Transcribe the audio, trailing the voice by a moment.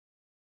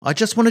I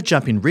just want to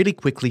jump in really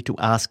quickly to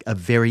ask a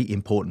very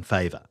important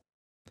favour.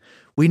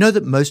 We know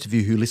that most of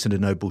you who listen to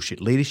No Bullshit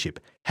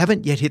Leadership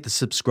haven't yet hit the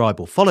subscribe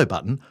or follow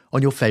button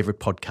on your favourite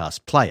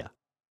podcast player.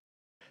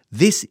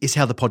 This is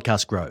how the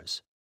podcast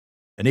grows.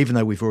 And even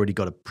though we've already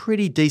got a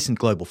pretty decent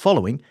global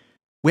following,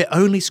 we're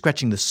only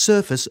scratching the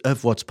surface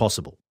of what's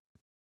possible.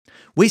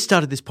 We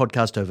started this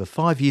podcast over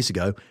 5 years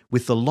ago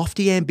with the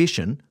lofty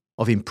ambition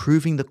of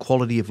improving the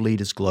quality of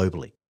leaders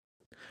globally.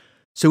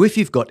 So if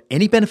you've got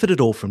any benefit at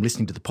all from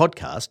listening to the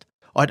podcast,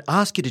 I'd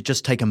ask you to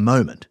just take a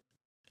moment,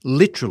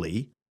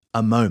 literally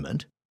a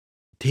moment,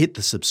 to hit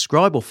the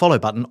subscribe or follow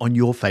button on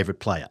your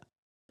favourite player.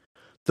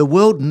 The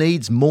world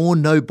needs more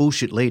no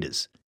bullshit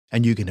leaders,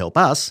 and you can help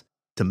us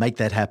to make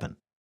that happen.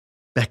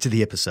 Back to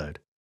the episode.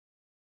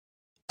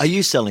 Are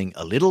you selling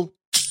a little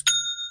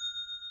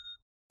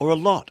or a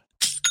lot?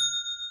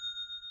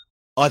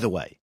 Either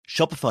way,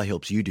 Shopify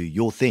helps you do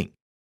your thing.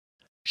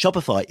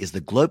 Shopify is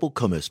the global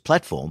commerce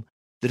platform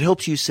that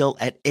helps you sell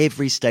at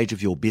every stage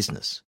of your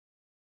business,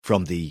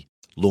 from the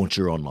launch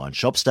your online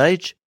shop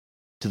stage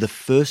to the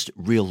first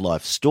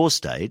real-life store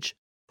stage,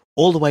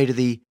 all the way to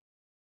the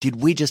did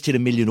we just hit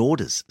 1 million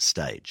orders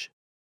stage.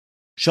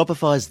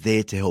 Shopify's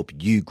there to help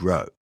you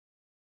grow.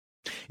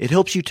 It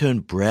helps you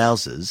turn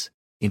browsers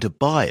into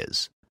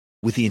buyers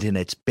with the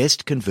internet's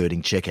best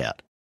converting checkout.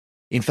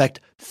 In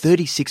fact,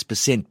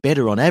 36%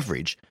 better on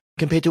average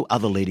compared to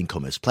other leading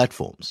commerce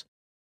platforms.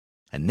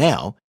 And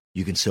now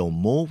you can sell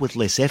more with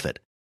less effort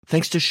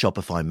thanks to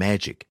Shopify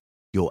Magic,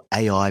 your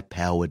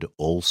AI-powered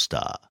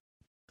all-star.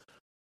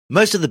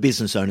 Most of the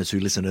business owners who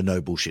listen to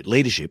No Bullshit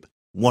Leadership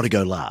want to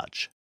go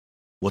large.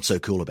 What's so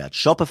cool about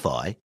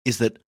Shopify is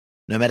that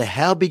no matter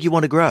how big you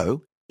want to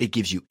grow, it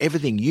gives you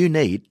everything you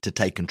need to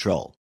take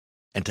control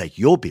and take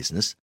your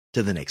business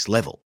to the next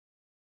level.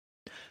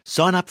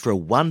 Sign up for a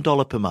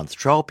 $1 per month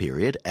trial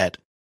period at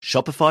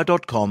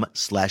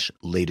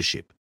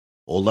shopify.com/leadership,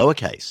 all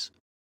lowercase.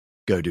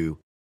 Go to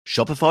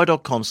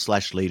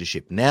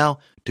shopify.com/leadership now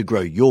to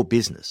grow your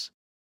business,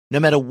 no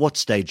matter what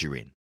stage you're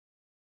in.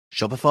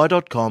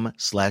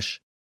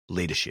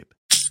 Shopify.com/leadership.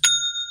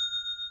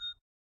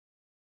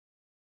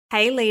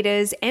 Hey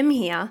leaders, Em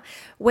here.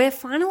 We're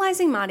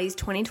finalising Marty's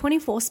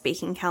 2024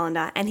 speaking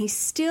calendar and he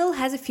still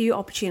has a few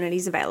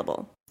opportunities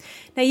available.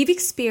 Now you've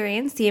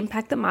experienced the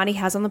impact that Marty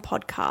has on the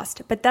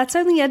podcast, but that's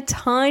only a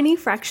tiny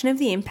fraction of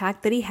the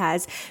impact that he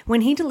has when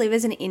he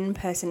delivers an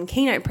in-person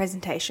keynote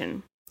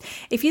presentation.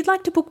 If you'd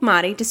like to book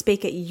Marty to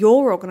speak at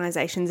your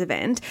organisation's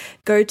event,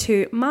 go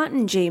to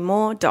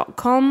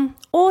martingmoore.com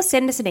or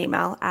send us an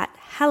email at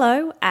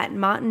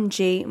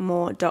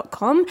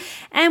hello@martingmoore.com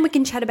and we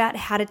can chat about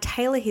how to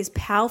tailor his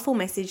powerful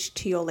message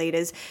to your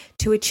leaders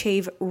to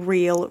achieve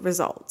real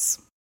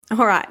results.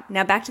 All right,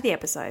 now back to the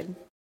episode.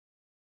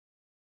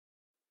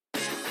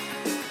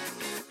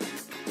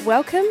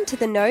 Welcome to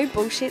the No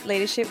Bullshit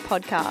Leadership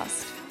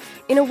Podcast.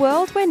 In a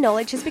world where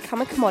knowledge has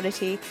become a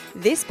commodity,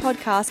 this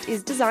podcast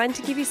is designed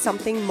to give you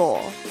something more.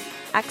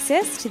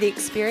 Access to the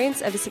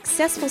experience of a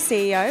successful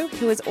CEO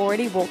who has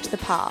already walked the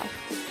path.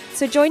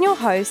 So join your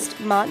host,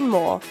 Martin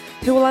Moore,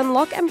 who will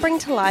unlock and bring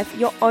to life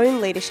your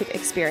own leadership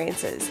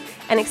experiences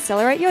and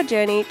accelerate your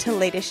journey to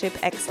leadership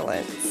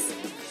excellence.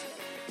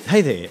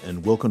 Hey there,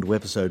 and welcome to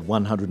episode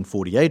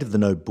 148 of the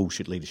No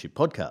Bullshit Leadership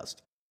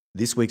Podcast.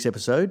 This week's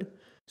episode,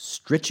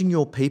 stretching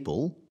your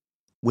people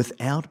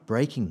without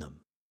breaking them.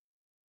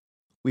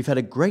 We've had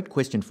a great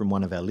question from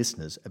one of our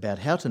listeners about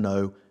how to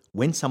know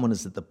when someone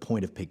is at the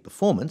point of peak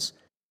performance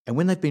and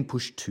when they've been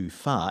pushed too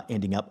far,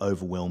 ending up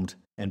overwhelmed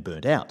and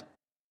burnt out.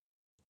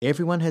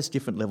 Everyone has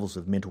different levels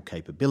of mental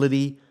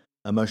capability,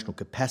 emotional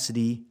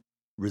capacity,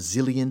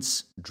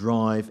 resilience,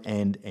 drive,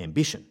 and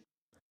ambition.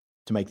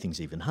 To make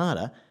things even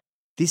harder,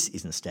 this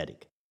isn't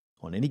static.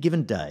 On any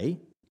given day,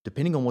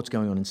 depending on what's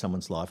going on in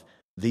someone's life,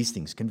 these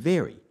things can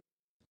vary.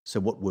 So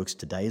what works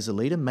today as a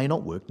leader may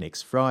not work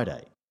next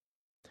Friday.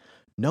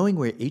 Knowing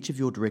where each of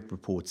your direct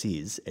reports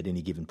is at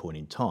any given point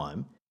in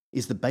time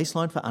is the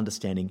baseline for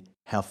understanding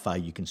how far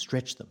you can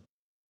stretch them.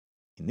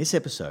 In this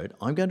episode,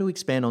 I'm going to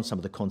expand on some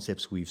of the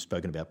concepts we've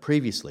spoken about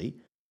previously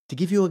to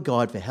give you a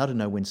guide for how to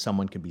know when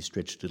someone can be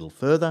stretched a little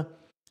further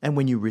and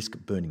when you risk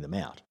burning them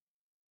out.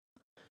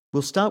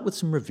 We'll start with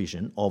some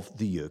revision of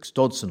the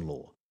Yerkes-Dodson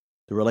law,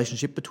 the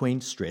relationship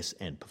between stress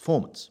and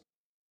performance.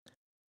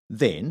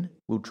 Then,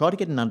 we'll try to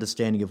get an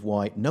understanding of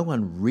why no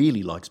one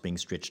really likes being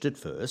stretched at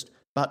first,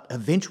 but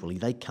eventually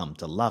they come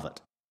to love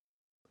it.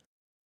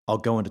 I'll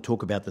go on to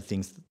talk about the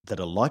things that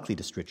are likely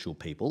to stretch your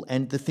people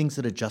and the things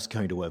that are just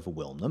going to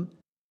overwhelm them,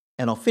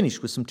 and I'll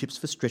finish with some tips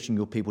for stretching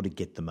your people to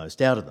get the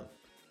most out of them.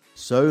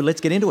 So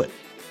let's get into it.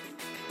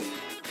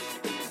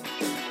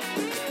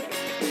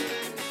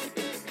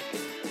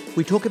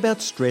 We talk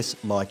about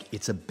stress like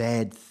it's a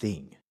bad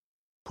thing.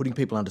 Putting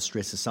people under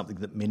stress is something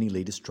that many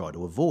leaders try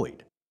to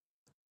avoid.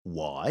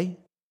 Why?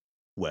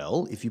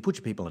 Well, if you put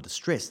your people under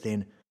stress,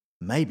 then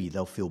maybe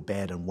they'll feel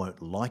bad and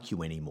won't like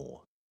you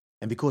anymore.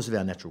 And because of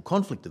our natural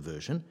conflict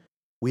aversion,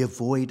 we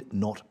avoid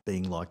not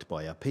being liked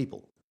by our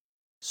people.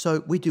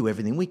 So we do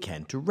everything we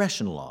can to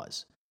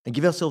rationalise and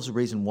give ourselves a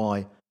reason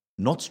why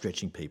not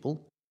stretching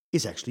people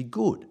is actually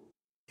good.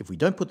 If we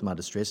don't put them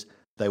under stress,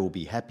 they will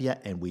be happier,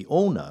 and we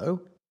all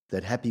know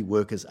that happy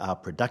workers are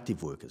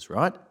productive workers,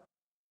 right?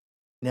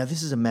 Now,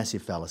 this is a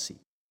massive fallacy.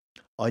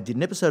 I did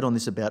an episode on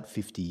this about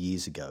 50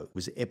 years ago. It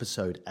was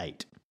episode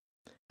 8.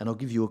 And I'll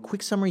give you a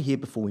quick summary here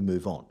before we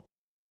move on.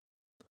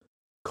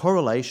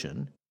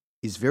 Correlation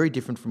is very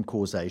different from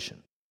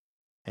causation.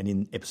 And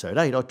in episode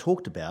 8, I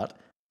talked about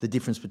the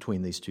difference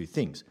between these two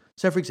things.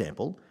 So, for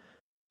example,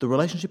 the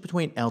relationship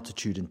between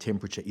altitude and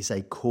temperature is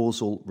a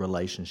causal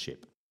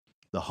relationship.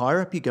 The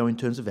higher up you go in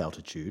terms of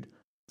altitude,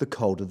 the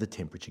colder the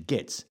temperature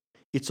gets.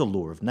 It's a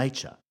law of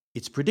nature.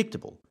 It's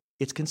predictable.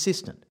 It's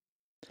consistent.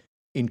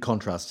 In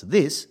contrast to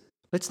this,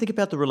 let's think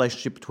about the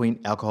relationship between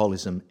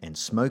alcoholism and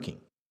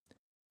smoking.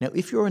 Now,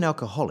 if you're an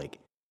alcoholic,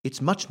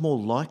 it's much more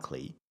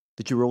likely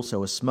that you're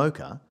also a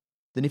smoker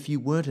than if you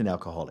weren't an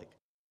alcoholic.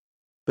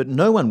 But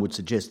no one would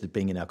suggest that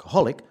being an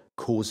alcoholic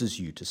causes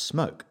you to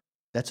smoke.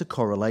 That's a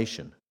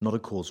correlation, not a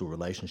causal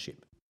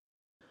relationship.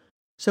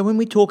 So when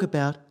we talk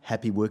about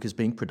happy workers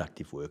being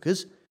productive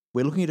workers,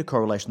 we're looking at a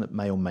correlation that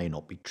may or may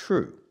not be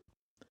true.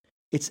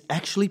 It's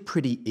actually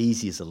pretty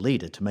easy as a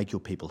leader to make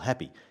your people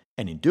happy,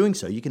 and in doing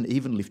so, you can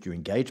even lift your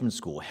engagement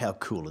score. How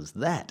cool is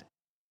that?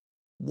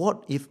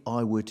 What if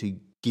I were to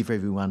give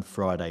everyone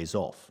Fridays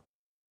off?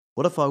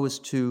 What if I was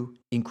to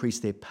increase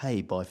their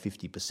pay by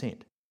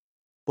 50%?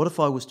 What if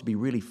I was to be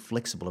really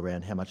flexible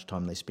around how much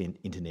time they spend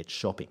internet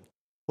shopping?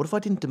 What if I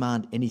didn't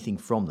demand anything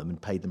from them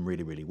and paid them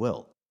really, really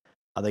well?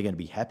 Are they going to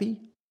be happy?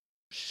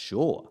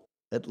 Sure,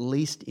 at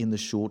least in the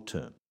short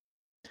term.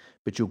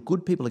 But your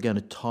good people are going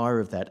to tire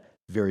of that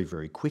very,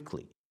 very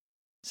quickly.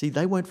 See,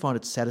 they won't find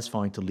it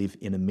satisfying to live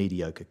in a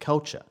mediocre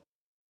culture.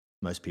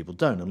 Most people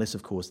don't, unless,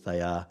 of course,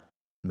 they are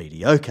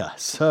mediocre.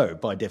 So,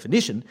 by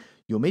definition,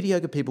 your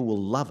mediocre people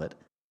will love it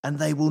and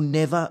they will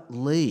never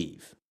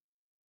leave.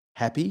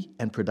 Happy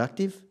and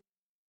productive?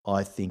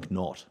 I think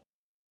not.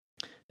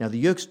 Now, the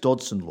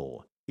Yerkes-Dodson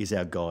law is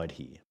our guide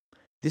here.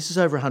 This is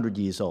over 100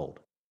 years old.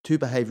 2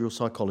 behavioural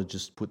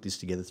psychologists put this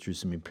together through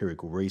some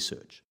empirical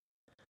research.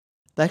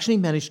 They actually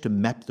managed to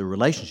map the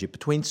relationship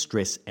between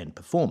stress and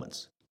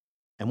performance.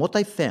 And what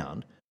they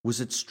found was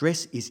that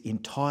stress is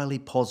entirely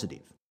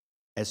positive.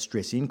 As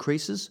stress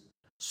increases,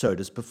 so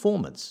does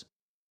performance.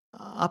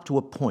 Up to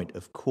a point,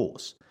 of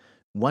course.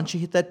 Once you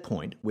hit that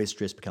point where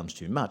stress becomes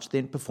too much,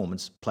 then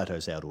performance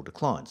plateaus out or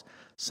declines.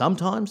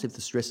 Sometimes, if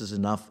the stress is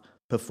enough,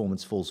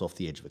 performance falls off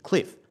the edge of a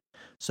cliff.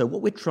 So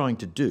what we're trying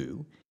to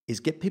do is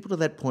get people to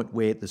that point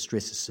where the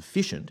stress is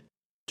sufficient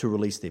to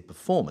release their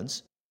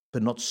performance,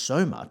 but not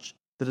so much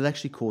that it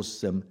actually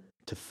causes them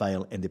to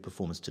fail and their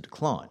performance to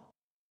decline.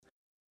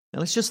 Now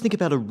let's just think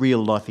about a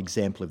real-life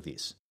example of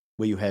this,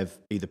 where you have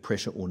either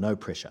pressure or no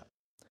pressure.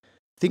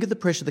 Think of the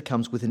pressure that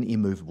comes with an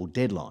immovable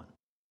deadline.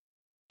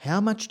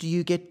 How much do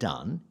you get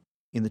done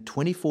in the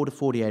 24 to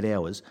 48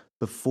 hours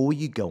before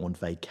you go on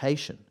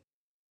vacation?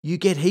 You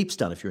get heaps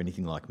done if you're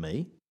anything like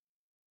me.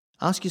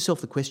 Ask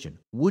yourself the question,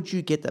 would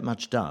you get that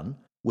much done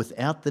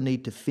without the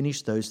need to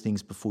finish those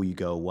things before you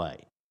go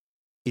away?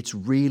 It's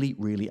really,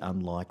 really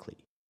unlikely.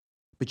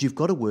 But you've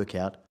got to work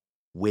out,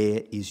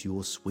 where is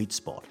your sweet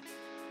spot?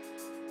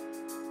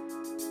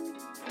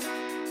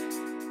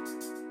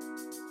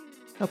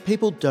 Now,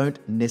 people don't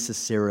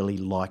necessarily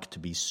like to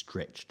be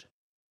stretched.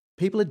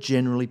 People are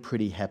generally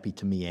pretty happy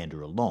to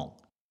meander along.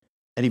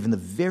 And even the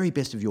very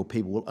best of your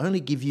people will only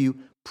give you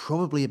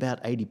probably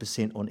about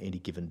 80% on any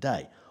given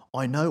day.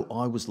 I know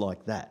I was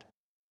like that.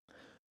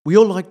 We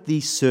all like the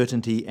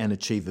certainty and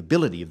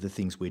achievability of the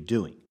things we're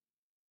doing.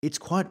 It's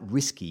quite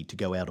risky to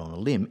go out on a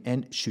limb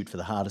and shoot for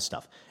the harder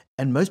stuff,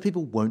 and most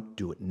people won't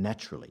do it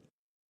naturally.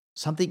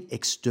 Something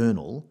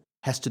external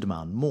has to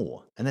demand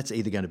more, and that's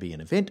either going to be an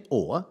event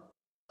or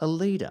a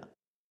leader.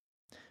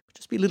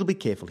 Just be a little bit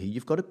careful here.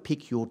 You've got to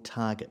pick your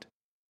target.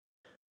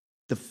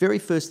 The very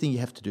first thing you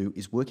have to do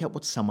is work out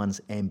what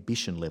someone's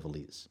ambition level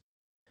is.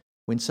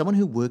 When someone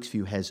who works for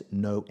you has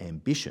no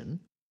ambition,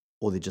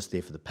 or they're just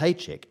there for the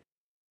paycheck,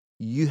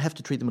 you have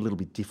to treat them a little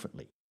bit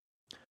differently.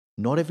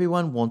 Not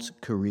everyone wants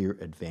career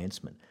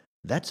advancement.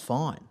 That's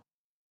fine.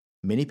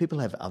 Many people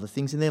have other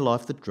things in their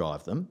life that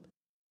drive them,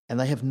 and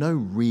they have no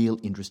real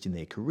interest in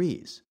their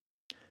careers.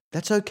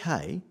 That's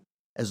okay,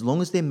 as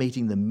long as they're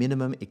meeting the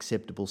minimum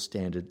acceptable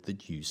standard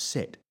that you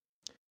set.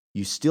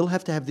 You still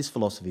have to have this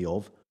philosophy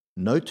of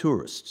no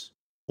tourists,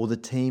 or the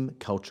team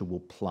culture will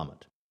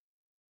plummet.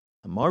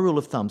 And my rule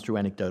of thumb through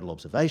anecdotal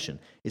observation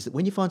is that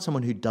when you find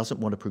someone who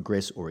doesn't want to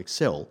progress or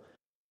excel,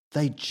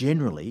 they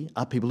generally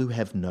are people who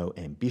have no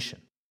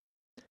ambition.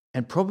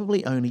 And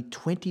probably only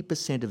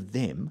 20% of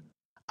them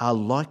are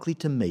likely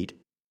to meet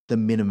the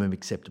minimum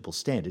acceptable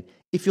standard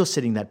if you're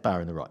setting that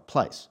bar in the right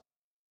place.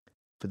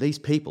 For these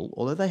people,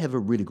 although they have a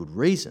really good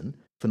reason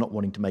for not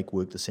wanting to make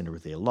work the centre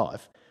of their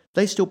life,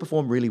 they still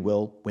perform really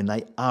well when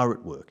they are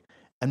at work.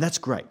 And that's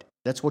great.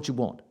 That's what you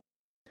want.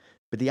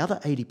 But the other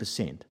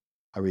 80%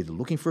 are either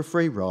looking for a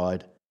free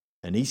ride,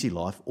 an easy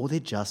life, or they're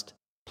just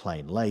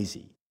plain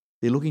lazy.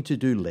 They're looking to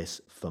do less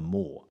for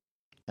more.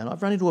 And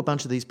I've run into a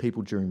bunch of these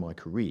people during my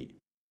career.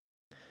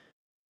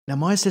 Now,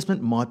 my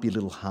assessment might be a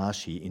little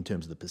harsh here in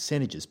terms of the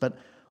percentages, but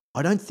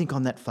I don't think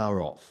I'm that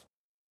far off.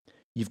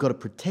 You've got to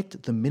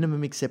protect the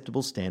minimum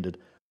acceptable standard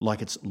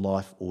like it's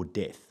life or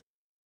death,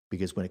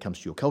 because when it comes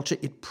to your culture,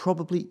 it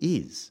probably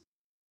is.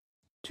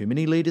 Too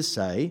many leaders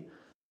say,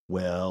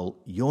 well,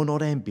 you're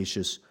not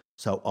ambitious,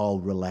 so I'll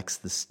relax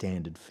the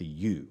standard for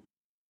you.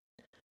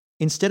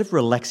 Instead of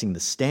relaxing the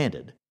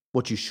standard,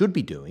 what you should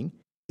be doing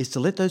is to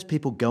let those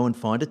people go and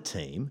find a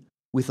team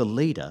with a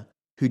leader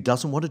who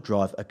doesn't want to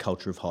drive a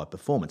culture of high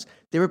performance.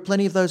 There are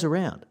plenty of those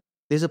around.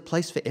 There's a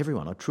place for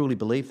everyone. I truly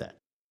believe that.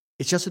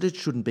 It's just that it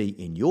shouldn't be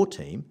in your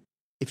team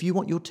if you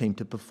want your team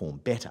to perform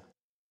better.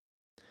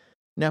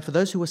 Now, for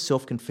those who are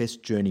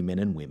self-confessed journeymen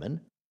and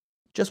women,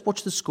 just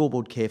watch the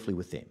scoreboard carefully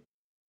with them.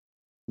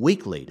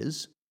 Weak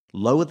leaders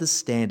lower the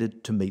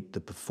standard to meet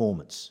the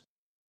performance.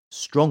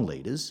 Strong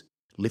leaders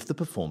lift the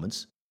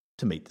performance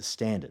to meet the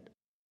standard.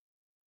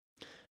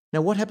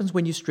 Now, what happens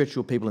when you stretch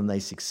your people and they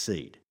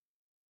succeed?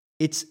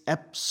 It's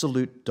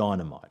absolute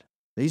dynamite.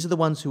 These are the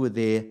ones who are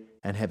there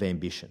and have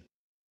ambition.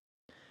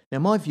 Now,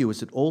 my view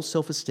is that all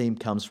self-esteem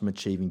comes from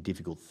achieving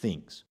difficult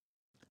things.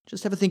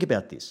 Just have a think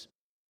about this.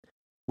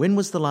 When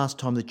was the last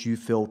time that you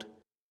felt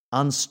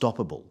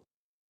unstoppable,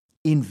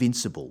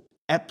 invincible,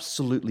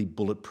 absolutely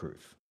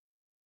bulletproof?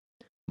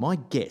 My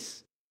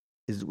guess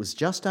is it was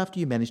just after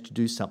you managed to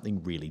do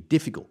something really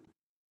difficult,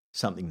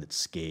 something that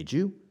scared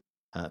you,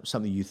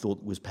 something you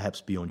thought was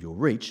perhaps beyond your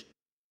reach,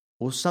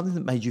 or something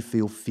that made you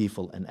feel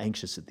fearful and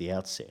anxious at the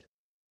outset.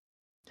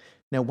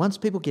 Now, once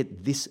people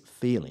get this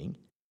feeling,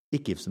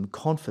 it gives them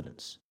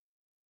confidence,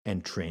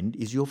 and trend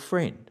is your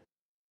friend.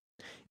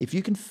 If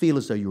you can feel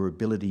as though your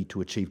ability to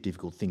achieve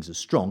difficult things is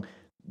strong,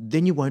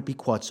 then you won't be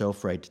quite so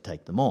afraid to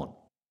take them on.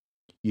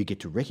 You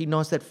get to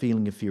recognise that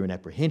feeling of fear and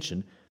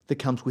apprehension that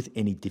comes with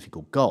any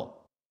difficult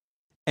goal.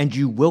 And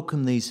you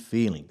welcome these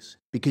feelings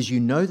because you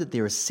know that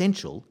they're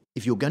essential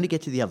if you're going to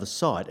get to the other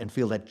side and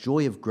feel that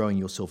joy of growing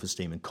your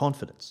self-esteem and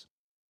confidence.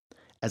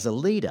 As a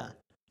leader,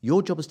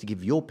 your job is to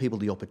give your people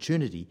the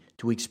opportunity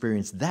to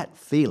experience that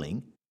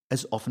feeling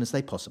as often as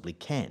they possibly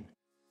can.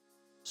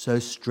 So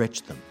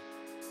stretch them.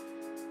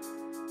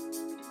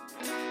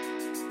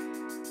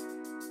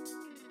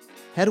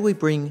 How do we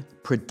bring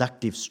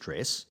productive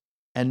stress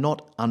and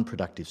not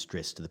unproductive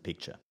stress to the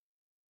picture?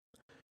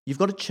 You've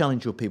got to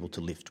challenge your people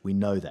to lift, we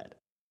know that.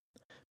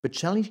 But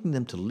challenging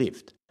them to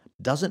lift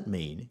doesn't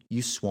mean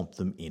you swamp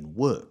them in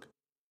work.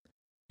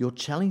 You're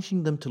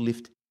challenging them to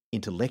lift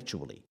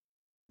intellectually,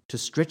 to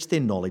stretch their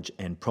knowledge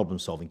and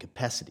problem-solving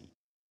capacity.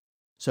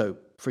 So,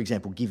 for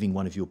example, giving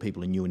one of your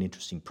people a new and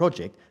interesting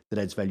project that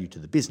adds value to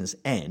the business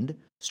and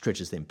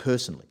stretches them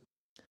personally.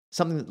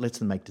 Something that lets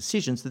them make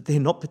decisions that they're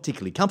not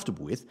particularly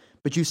comfortable with,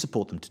 but you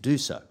support them to do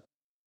so.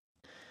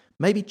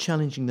 Maybe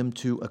challenging them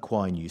to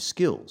acquire new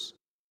skills.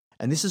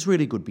 And this is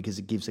really good because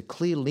it gives a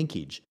clear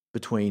linkage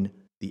between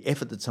the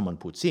effort that someone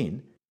puts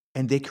in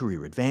and their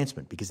career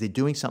advancement, because they're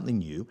doing something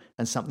new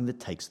and something that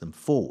takes them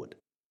forward.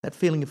 That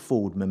feeling of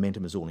forward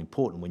momentum is all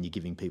important when you're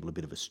giving people a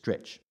bit of a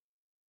stretch.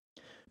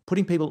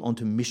 Putting people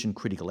onto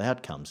mission-critical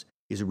outcomes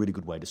is a really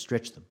good way to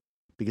stretch them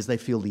because they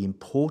feel the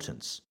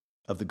importance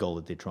of the goal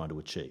that they're trying to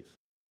achieve.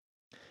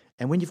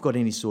 And when you've got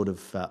any sort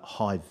of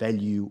high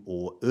value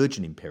or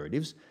urgent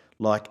imperatives,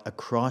 like a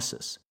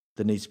crisis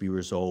that needs to be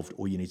resolved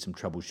or you need some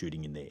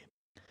troubleshooting in there,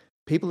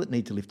 people that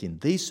need to lift in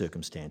these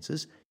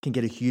circumstances can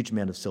get a huge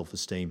amount of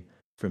self-esteem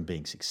from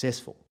being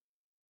successful.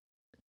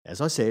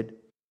 As I said,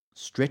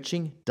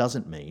 stretching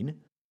doesn't mean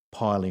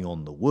piling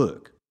on the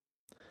work.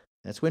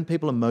 That's when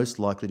people are most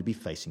likely to be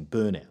facing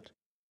burnout.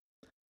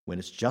 When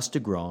it's just a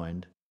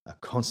grind, a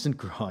constant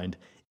grind,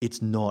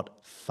 it's not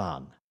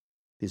fun.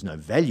 There's no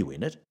value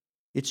in it.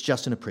 It's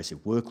just an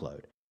oppressive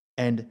workload.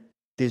 And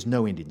there's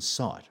no end in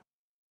sight.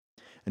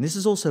 And this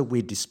is also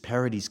where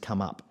disparities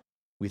come up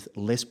with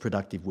less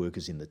productive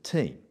workers in the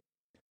team.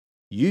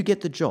 You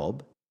get the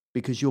job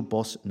because your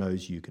boss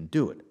knows you can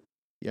do it.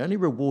 The only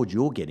reward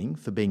you're getting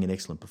for being an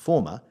excellent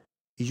performer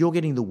is you're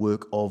getting the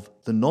work of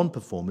the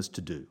non-performers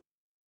to do.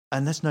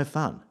 And that's no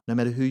fun, no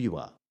matter who you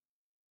are.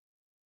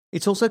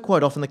 It's also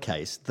quite often the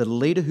case that a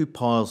leader who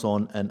piles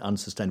on an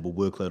unsustainable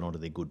workload onto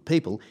their good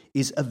people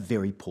is a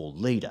very poor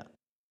leader.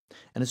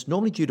 And it's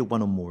normally due to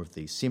one or more of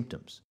these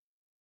symptoms.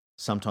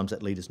 Sometimes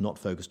that leader's not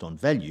focused on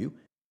value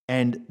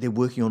and they're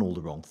working on all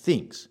the wrong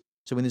things.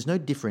 So when there's no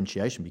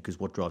differentiation because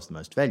what drives the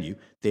most value,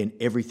 then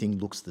everything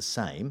looks the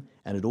same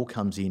and it all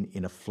comes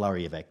in a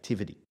flurry of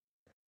activity.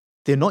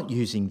 They're not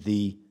using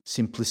the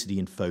simplicity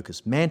and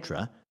focus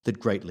mantra that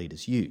great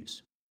leaders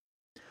use.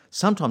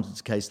 Sometimes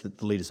it's the case that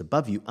the leaders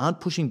above you aren't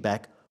pushing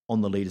back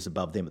on the leaders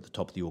above them at the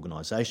top of the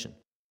organisation.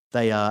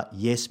 They are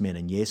yes men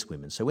and yes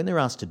women. So when they're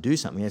asked to do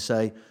something, they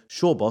say,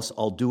 sure boss,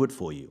 I'll do it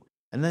for you.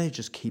 And then they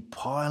just keep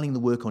piling the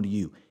work onto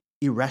you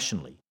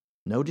irrationally.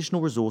 No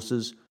additional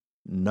resources,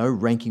 no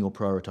ranking or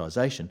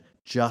prioritisation,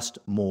 just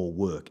more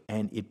work.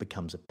 And it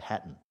becomes a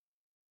pattern.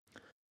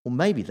 Or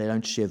maybe they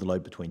don't share the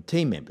load between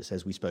team members,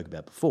 as we spoke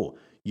about before.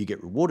 You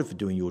get rewarded for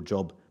doing your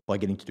job by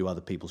getting to do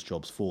other people's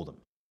jobs for them.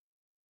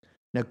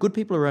 Now, good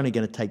people are only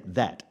going to take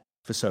that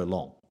for so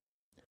long.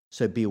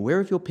 So be aware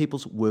of your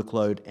people's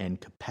workload and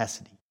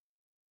capacity.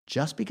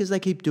 Just because they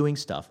keep doing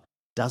stuff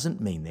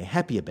doesn't mean they're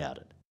happy about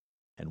it.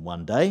 And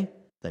one day,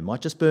 they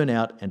might just burn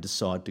out and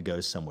decide to go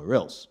somewhere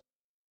else.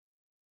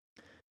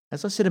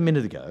 As I said a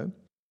minute ago,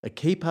 a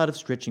key part of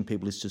stretching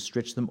people is to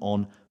stretch them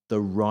on the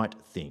right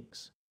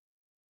things.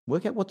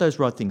 Work out what those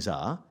right things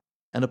are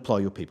and apply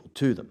your people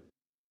to them.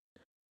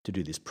 To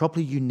do this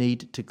properly, you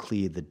need to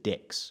clear the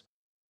decks.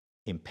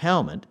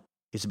 Empowerment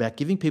is about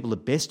giving people the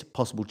best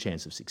possible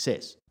chance of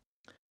success.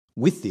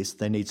 With this,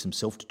 they need some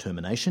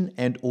self-determination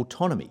and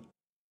autonomy,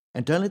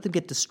 and don't let them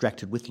get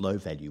distracted with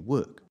low-value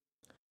work.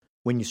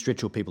 When you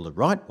stretch your people the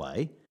right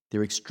way,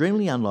 they're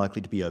extremely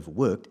unlikely to be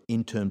overworked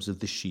in terms of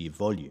the sheer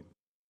volume,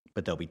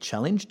 but they'll be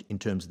challenged in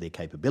terms of their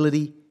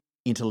capability,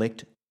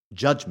 intellect,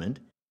 judgment,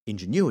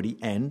 ingenuity,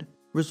 and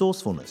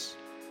resourcefulness.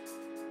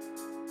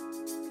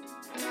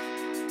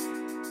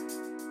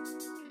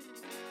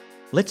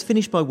 Let's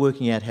finish by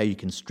working out how you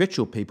can stretch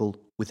your people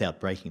without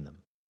breaking them.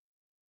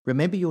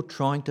 Remember, you're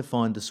trying to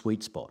find the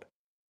sweet spot,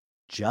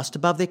 just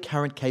above their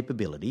current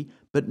capability,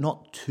 but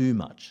not too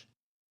much.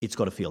 It's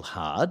got to feel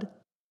hard,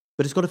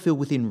 but it's got to feel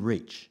within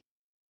reach.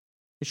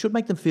 It should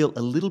make them feel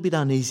a little bit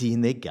uneasy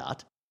in their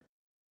gut,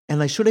 and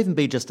they should even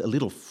be just a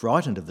little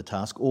frightened of the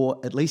task, or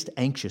at least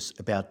anxious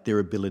about their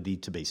ability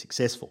to be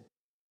successful.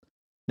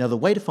 Now, the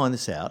way to find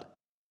this out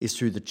is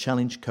through the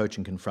Challenge, Coach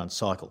and Confront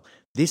cycle.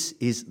 This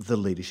is the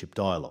leadership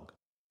dialogue.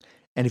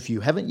 And if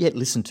you haven't yet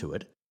listened to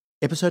it,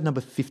 episode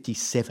number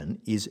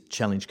 57 is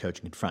Challenge, Coach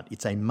and Confront.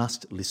 It's a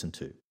must listen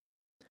to.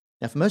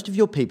 Now, for most of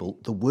your people,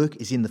 the work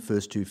is in the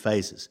first two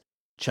phases,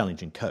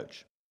 Challenge and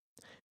Coach.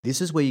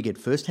 This is where you get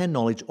first-hand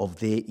knowledge of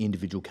their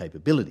individual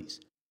capabilities,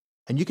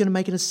 and you can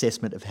make an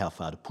assessment of how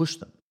far to push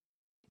them.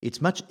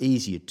 It's much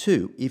easier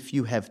too if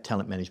you have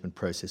talent management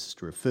processes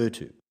to refer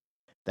to.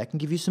 That can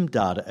give you some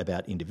data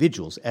about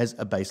individuals as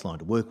a baseline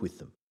to work with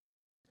them.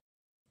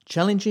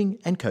 Challenging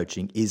and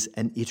coaching is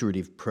an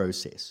iterative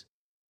process.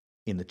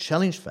 In the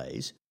challenge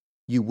phase,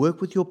 you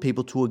work with your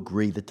people to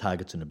agree the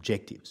targets and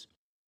objectives.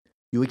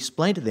 You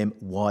explain to them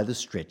why the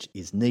stretch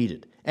is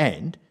needed,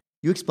 and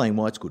you explain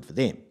why it's good for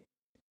them.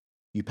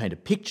 You paint a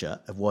picture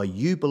of why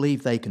you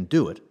believe they can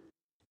do it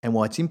and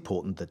why it's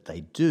important that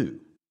they do.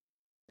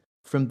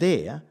 From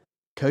there,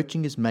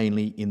 coaching is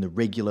mainly in the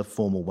regular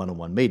formal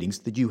one-on-one meetings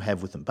that you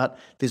have with them, but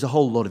there's a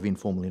whole lot of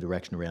informal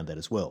interaction around that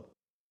as well.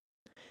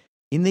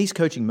 In these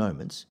coaching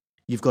moments,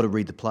 you've got to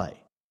read the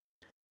play.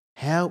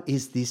 How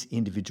is this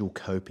individual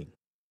coping?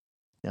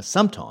 Now,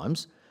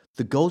 sometimes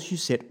the goals you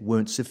set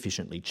weren't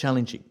sufficiently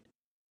challenging.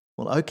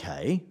 Well,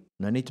 okay,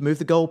 no need to move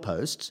the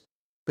goalposts,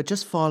 but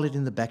just file it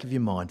in the back of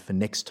your mind for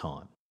next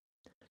time.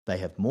 They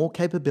have more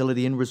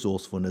capability and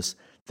resourcefulness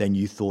than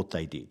you thought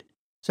they did.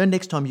 So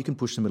next time you can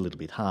push them a little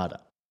bit harder.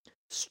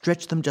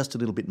 Stretch them just a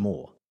little bit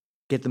more.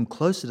 Get them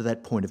closer to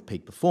that point of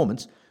peak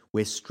performance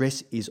where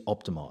stress is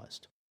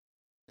optimized.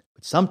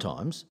 But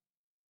sometimes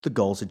the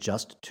goals are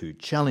just too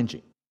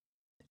challenging,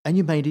 and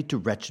you may need to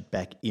ratchet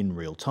back in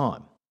real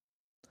time.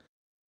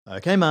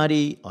 Okay,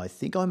 Marty, I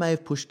think I may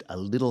have pushed a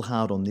little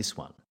hard on this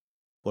one.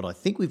 What I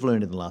think we've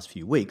learned in the last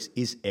few weeks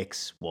is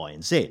X, Y,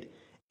 and Z,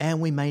 and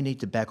we may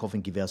need to back off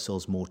and give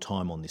ourselves more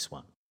time on this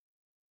one.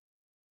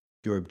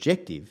 Your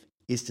objective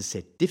is to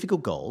set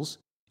difficult goals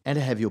and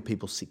to have your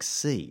people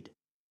succeed,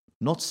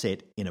 not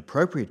set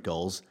inappropriate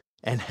goals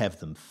and have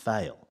them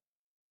fail.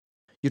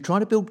 You're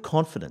trying to build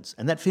confidence,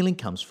 and that feeling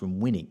comes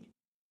from winning.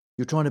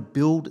 You're trying to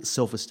build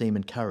self-esteem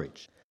and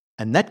courage,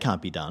 and that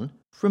can't be done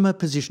from a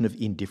position of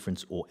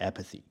indifference or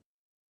apathy.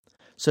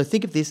 So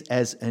think of this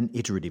as an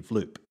iterative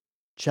loop.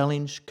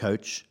 Challenge,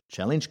 coach,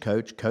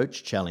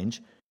 coach,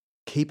 challenge.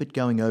 Keep it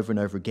going over and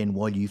over again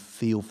while you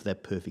feel for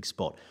that perfect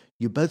spot.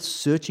 You're both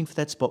searching for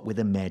that spot where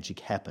the magic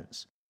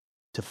happens.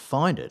 To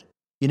find it,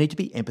 you need to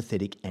be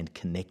empathetic and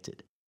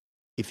connected.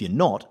 If you're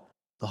not,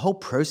 the whole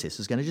process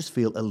is going to just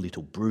feel a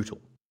little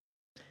brutal.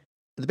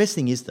 The best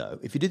thing is, though,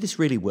 if you do this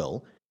really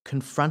well,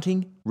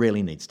 confronting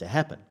rarely needs to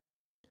happen.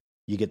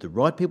 You get the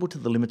right people to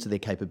the limits of their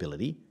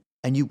capability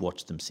and you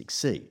watch them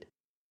succeed.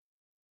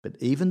 But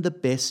even the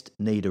best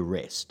need a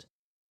rest.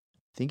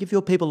 Think of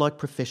your people like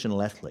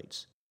professional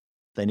athletes.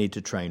 They need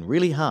to train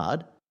really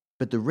hard,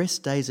 but the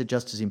rest days are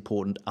just as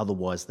important,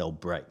 otherwise they'll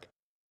break.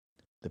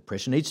 The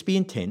pressure needs to be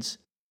intense,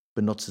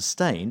 but not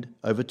sustained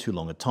over too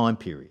long a time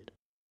period.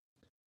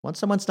 Once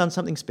someone's done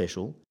something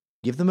special,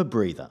 give them a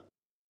breather.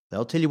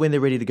 They'll tell you when they're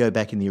ready to go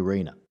back in the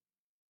arena.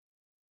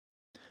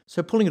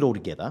 So pulling it all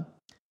together,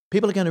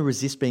 people are going to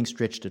resist being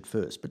stretched at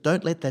first, but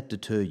don't let that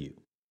deter you.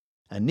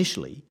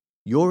 Initially,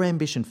 your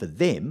ambition for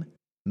them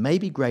may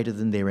be greater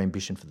than their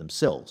ambition for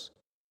themselves,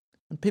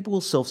 and people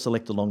will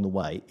self-select along the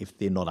way if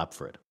they're not up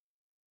for it.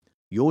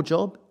 Your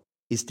job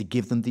is to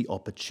give them the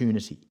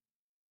opportunity,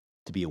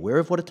 to be aware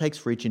of what it takes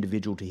for each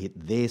individual to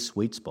hit their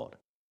sweet spot,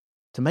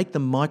 to make the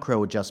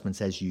micro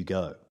adjustments as you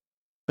go,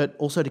 but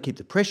also to keep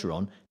the pressure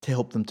on to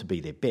help them to be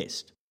their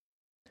best.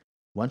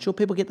 Once your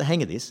people get the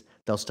hang of this,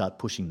 they'll start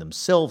pushing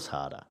themselves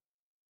harder.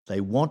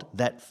 They want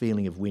that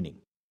feeling of winning.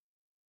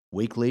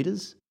 Weak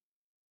leaders,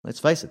 let's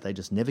face it, they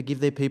just never give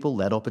their people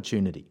that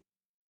opportunity.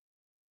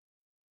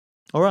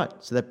 All right,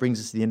 so that brings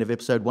us to the end of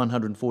episode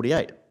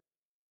 148.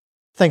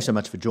 Thanks so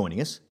much for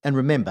joining us. And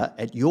remember,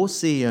 at Your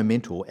CEO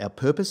Mentor, our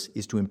purpose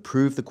is to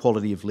improve the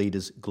quality of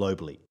leaders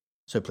globally.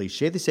 So please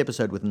share this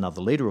episode with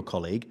another leader or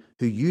colleague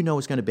who you know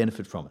is going to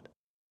benefit from it.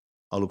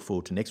 I look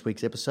forward to next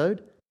week's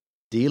episode,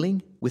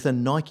 Dealing with a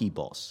Nike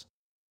Boss.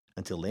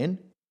 Until then,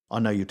 I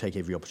know you'll take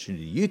every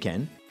opportunity you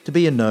can to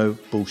be a no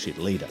bullshit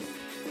leader.